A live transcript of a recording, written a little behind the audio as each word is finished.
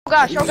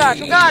gosh, oh gosh,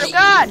 oh god, oh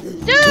god!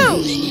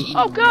 Dude!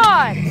 Oh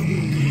god!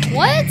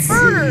 What?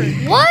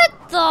 Murdered! What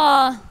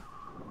the?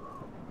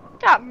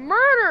 Got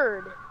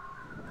murdered!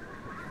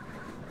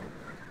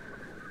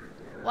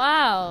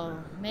 Wow.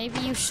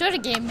 Maybe you should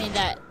have gave me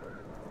that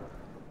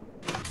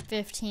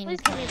 15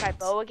 Please give me my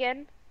bow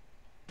again.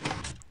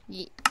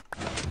 Ye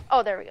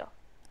Oh, there we go.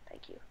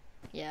 Thank you.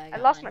 Yeah, I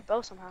lost my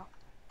bow somehow.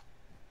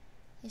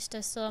 You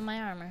still have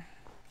my armor.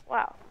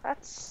 Wow,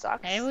 that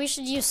sucks. Maybe we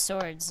should use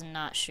swords and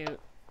not shoot.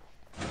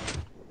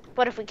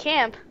 But if we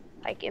camp,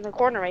 like in the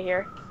corner right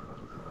here,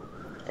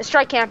 let's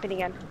try camping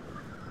again.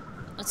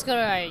 Let's go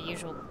to our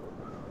usual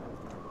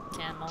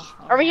candle.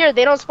 Over here,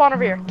 they don't spawn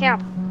over here.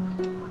 Camp.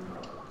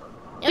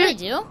 Yeah, they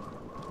do.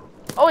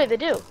 Oh wait, they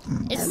do.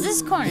 It's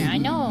this corner, I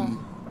know.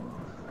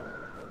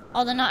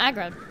 Oh, they're not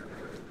aggroed.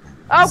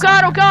 Oh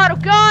god, oh god, oh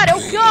god,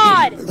 oh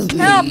god!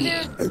 Help,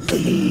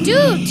 dude!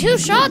 Dude, 2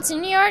 shots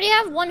and you already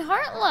have 1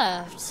 heart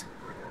left.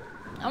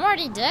 I'm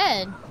already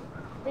dead.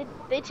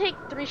 They take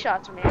 3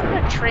 shots from me. I'm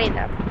gonna train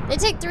them. They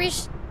take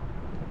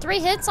 3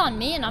 hits on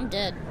me and I'm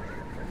dead.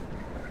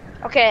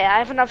 Okay, I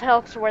have enough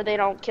health to where they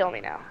don't kill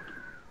me now.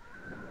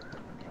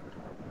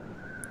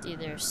 Dude,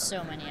 there's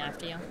so many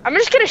after you. I'm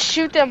just gonna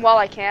shoot them while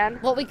I can.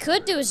 What we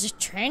could do is just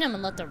train them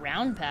and let the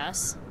round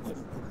pass.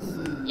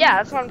 Yeah,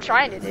 that's what I'm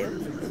trying to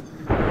do.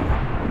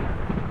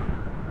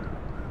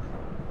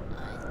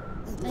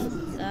 I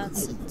think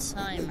that's a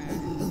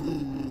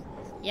timer.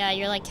 Yeah,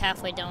 you're like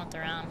halfway done with the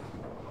round.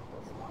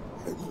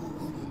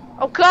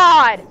 Oh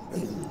god!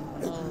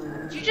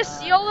 Oh, Did you just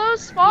see all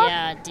those spawn?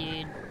 yeah,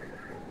 dude.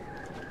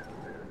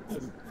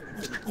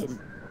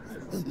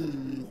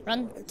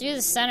 Run through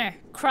the center.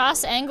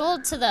 Cross angle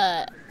to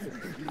the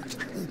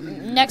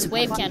next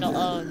wave candle.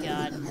 Oh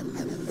god.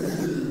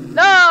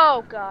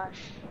 No, gosh.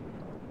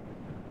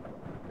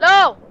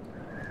 No!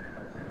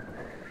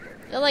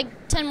 You're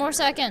like 10 more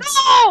seconds.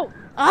 No!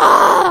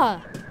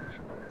 Ah!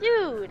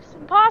 Dude, it's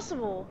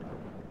impossible.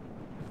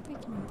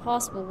 Freaking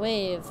impossible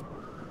wave.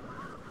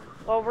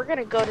 Well, we're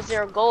gonna go to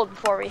 0 gold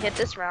before we hit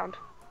this round.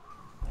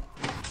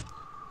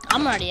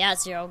 I'm already at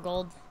 0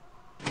 gold.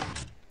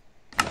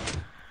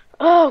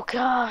 Oh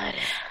god.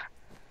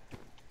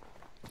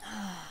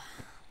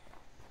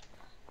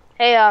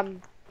 Hey,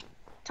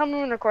 tell me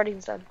when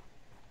recording's done.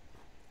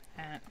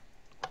 Alright.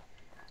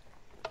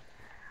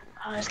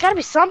 Oh, there's gotta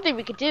be something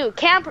we could do.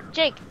 Camp,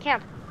 Jake,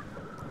 camp.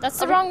 That's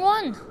the wrong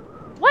one.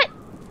 What?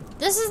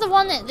 This is the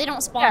one that they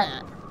don't spawn Yeah,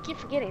 at. keep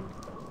forgetting.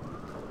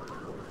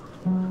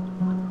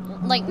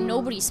 Like,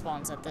 nobody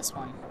spawns at this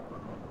one.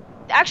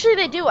 Actually,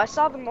 they do. I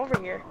saw them over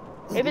here.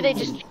 Maybe they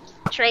just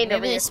trained over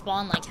Maybe they here.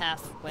 spawn like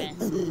halfway.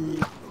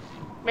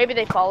 Maybe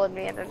they followed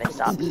me and then they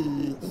stopped.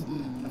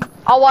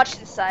 I'll watch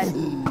this side.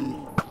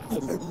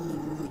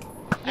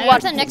 I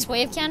got the next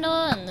wave candle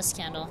and this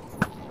candle.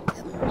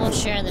 We'll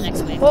share the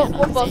next wave We'll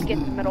candle. both get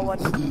the middle one.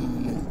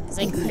 Because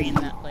they creamed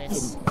that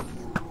place.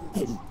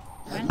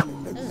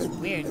 What? This is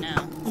weird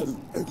now.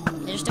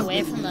 They're just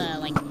away from the,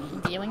 like,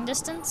 viewing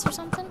distance or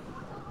something?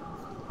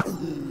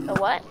 The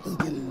what?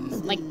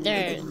 Like,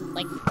 they're,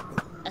 like,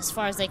 as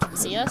far as they can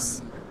see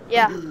us?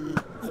 Yeah.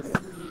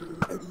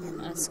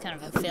 That's kind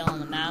of a fail on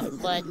the map,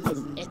 but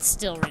it's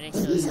still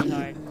ridiculously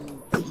hard.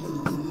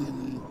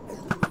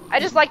 I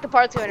just like the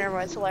parts going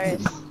everywhere. It's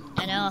hilarious.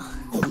 I know.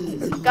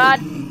 God.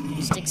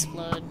 Just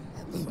explode.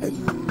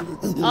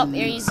 Oh,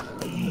 here he's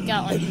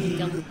got one.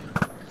 Kill him.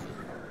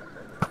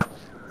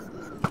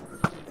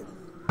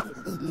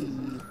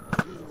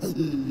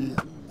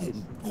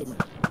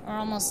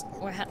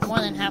 We're more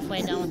than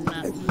halfway done with the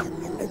map.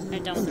 Or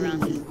done with the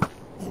round.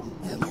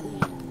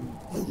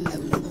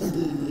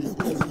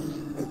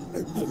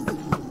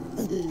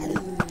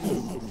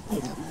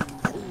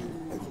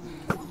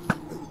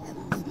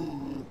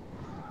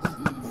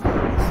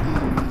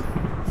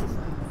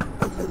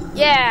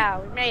 Yeah,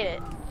 we made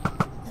it.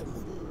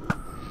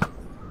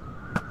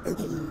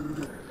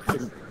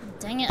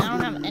 Dang it, I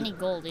don't have any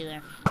gold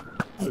either.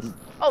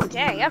 Oh,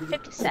 dang, I have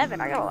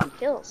 57. I got a lot of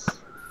kills.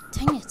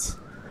 Dang it.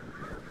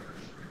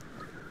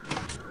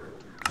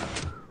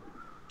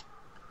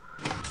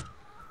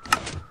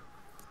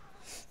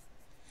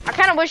 I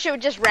kind of wish it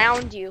would just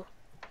round you.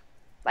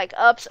 Like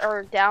ups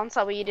or downs,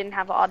 so you didn't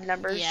have odd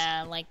numbers.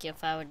 Yeah, like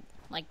if I would,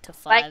 like to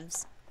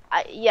fives.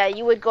 Yeah,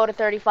 you would go to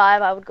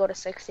 35, I would go to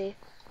 60.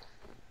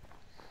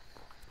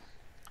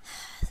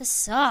 This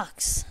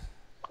sucks.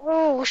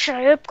 Oh, should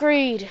I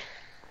upgrade?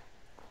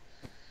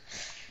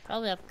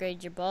 Probably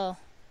upgrade your bow.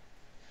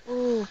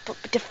 Ooh, but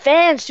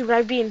defense, dude,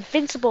 I'd be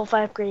invincible if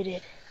I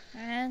upgraded.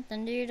 Alright,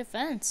 then do your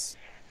defense.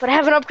 But I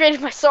haven't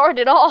upgraded my sword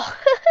at all.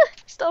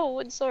 Still a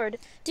wood sword.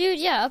 Dude,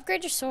 yeah,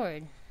 upgrade your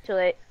sword. Too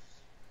late.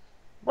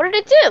 What did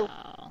it do?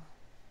 Oh.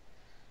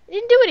 It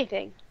didn't do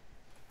anything.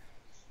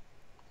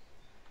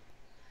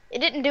 It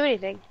didn't do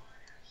anything.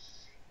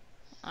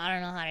 I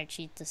don't know how to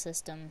cheat the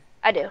system.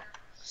 I do.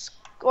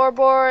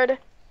 Scoreboard.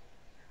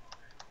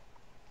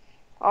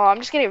 Oh, I'm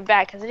just getting it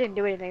back because it didn't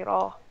do anything at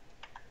all.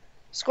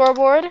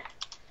 Scoreboard.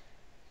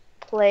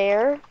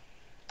 Player.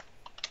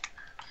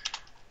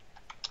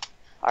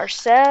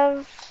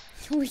 RSev.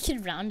 We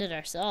could round it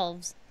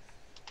ourselves.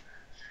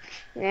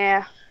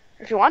 Yeah,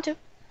 if you want to.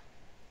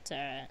 It's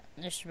alright.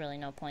 There's really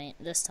no point,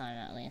 this time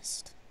at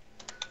least.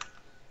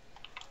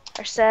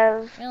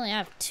 RSev. We only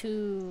have 2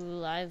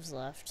 lives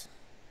left.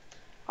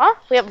 Huh?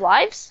 We have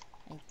lives?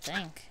 I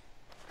think.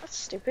 That's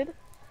stupid.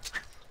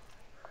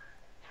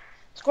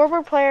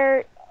 Scoreboard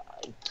player,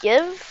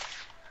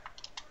 give?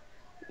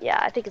 Yeah,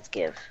 I think it's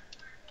give.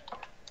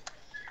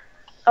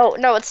 Oh,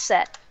 no, it's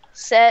set.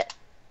 Set.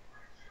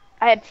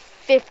 I had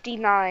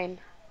 59.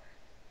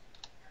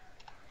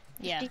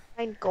 Yeah.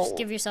 59 gold. Just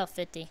give yourself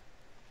 50.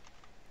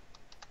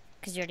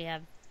 Because you already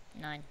have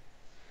 9.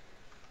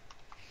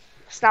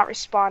 It's not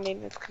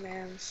responding with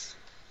commands.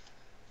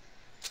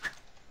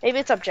 Maybe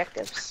it's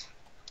objectives.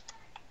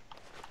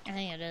 I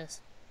think it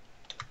is.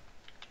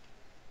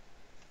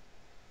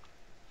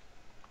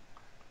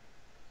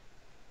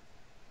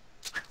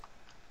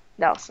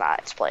 No, it's not.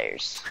 It's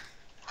players.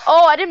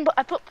 Oh,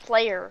 I put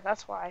player.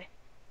 That's why.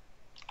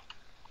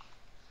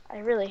 I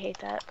really hate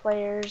that.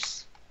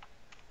 Players.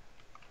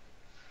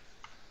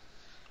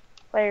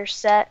 Player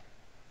set.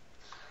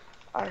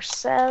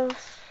 RSev.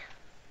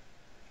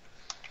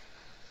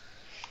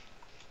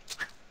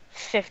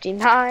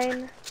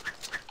 59.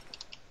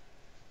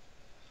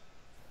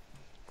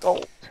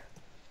 Gold.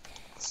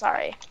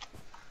 Sorry.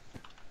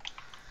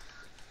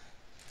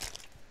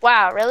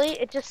 Wow, really?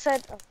 It just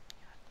said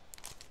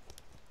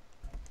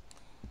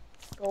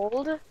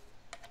gold.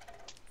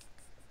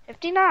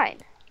 59.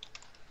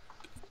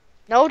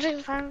 No,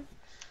 just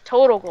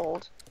total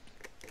gold.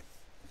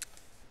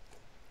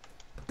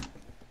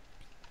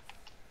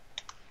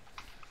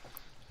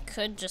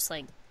 Could just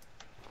like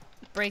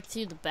break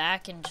through the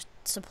back and just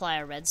supply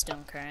a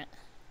redstone current.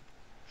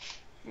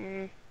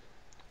 Hmm.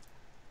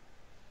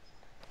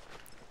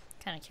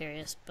 Kind of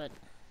curious, but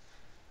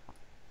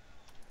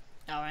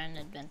oh, we're in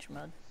adventure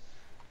mode.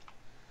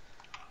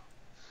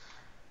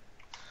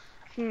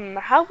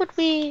 How would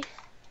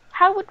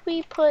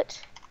we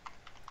put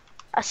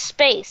a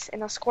space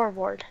in a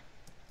scoreboard?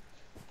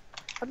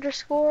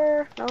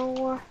 Underscore?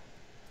 No.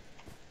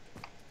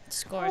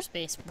 Score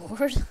space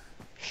board.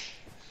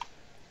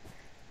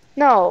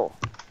 No.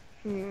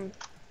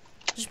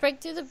 Just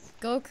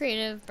go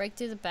creative, break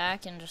through the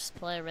back, and just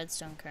supply a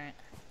redstone current.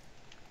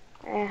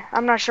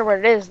 I'm not sure what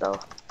it is though.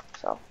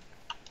 So,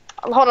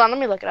 hold on, let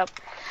me look it up.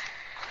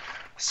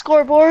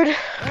 Scoreboard. We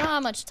don't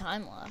have much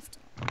time left.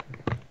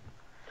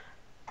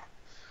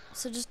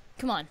 So just,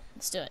 come on,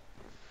 let's do it.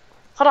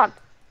 Hold on.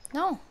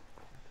 No.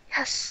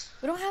 Yes.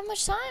 We don't have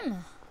much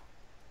time.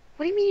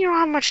 What do you mean you don't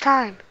have much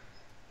time?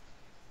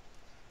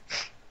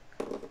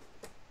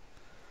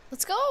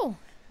 Let's go.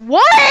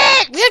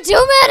 What? We have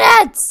 2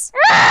 minutes!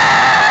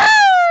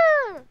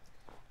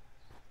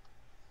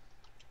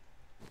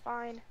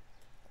 Fine.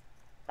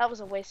 That was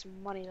a waste of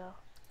money though.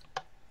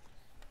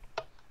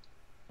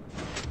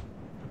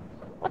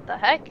 What the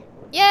heck?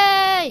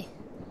 Yay!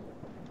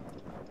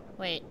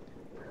 Wait.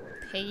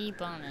 Piggy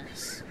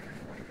bonus.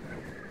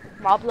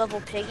 Mob level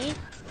piggy?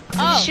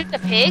 Oh! Shoot the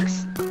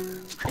pigs?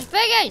 There's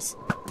piggies!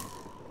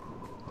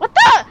 What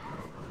the?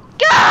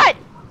 God!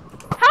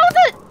 How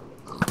the?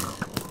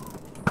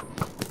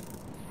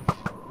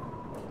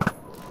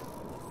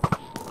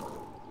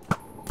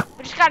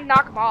 We just gotta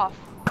knock him off.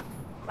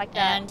 Like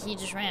that. And he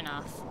just ran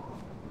off.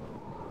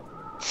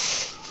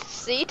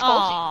 See? Told you.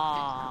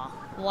 Aww.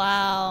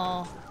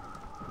 Wow.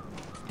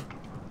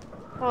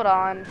 Hold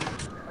on.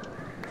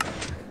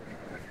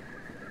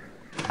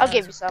 I'll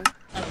give you some.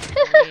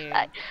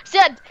 Weird.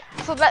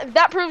 So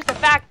that proves the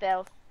fact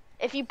though.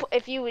 If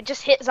you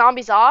just hit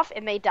zombies off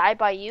and they die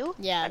by you.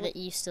 Yeah, that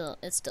it still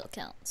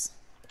counts.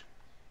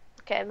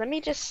 Okay, let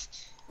me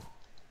just.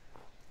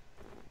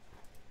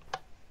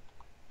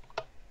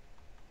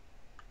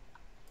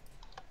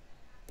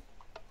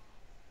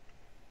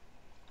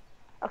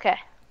 Okay,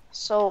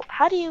 so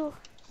how do you?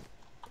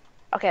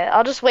 Okay,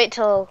 I'll just wait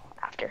till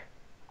after.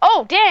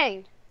 Oh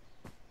dang!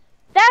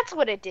 That's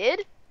what it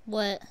did.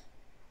 What?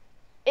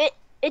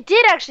 It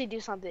did actually do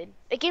something.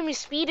 It gave me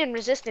speed and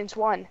resistance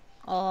 1.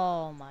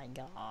 Oh my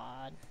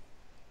god.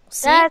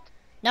 See? That.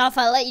 Now if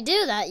I let you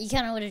do that, you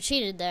kind of would have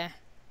cheated there.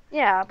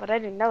 Yeah, but I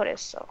didn't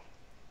notice, so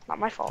not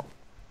my fault.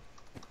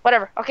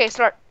 Whatever. Okay,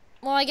 start.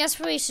 Well, I guess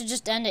we should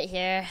just end it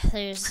here.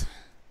 There's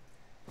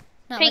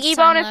not Piggy much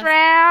time bonus left.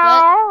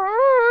 round.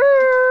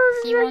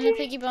 He won the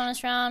piggy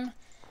bonus round.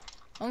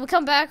 When we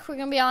come back, we're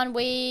gonna be on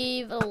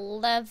wave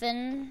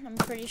 11. I'm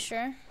pretty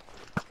sure.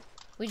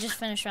 We just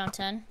finished round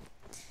 10.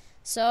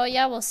 So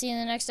yeah, we'll see you in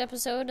the next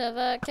episode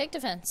of Cake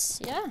Defense.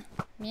 Yeah,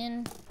 me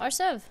and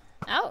RSev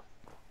out.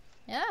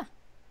 Yeah.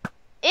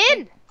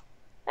 In.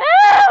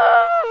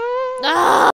 Ah!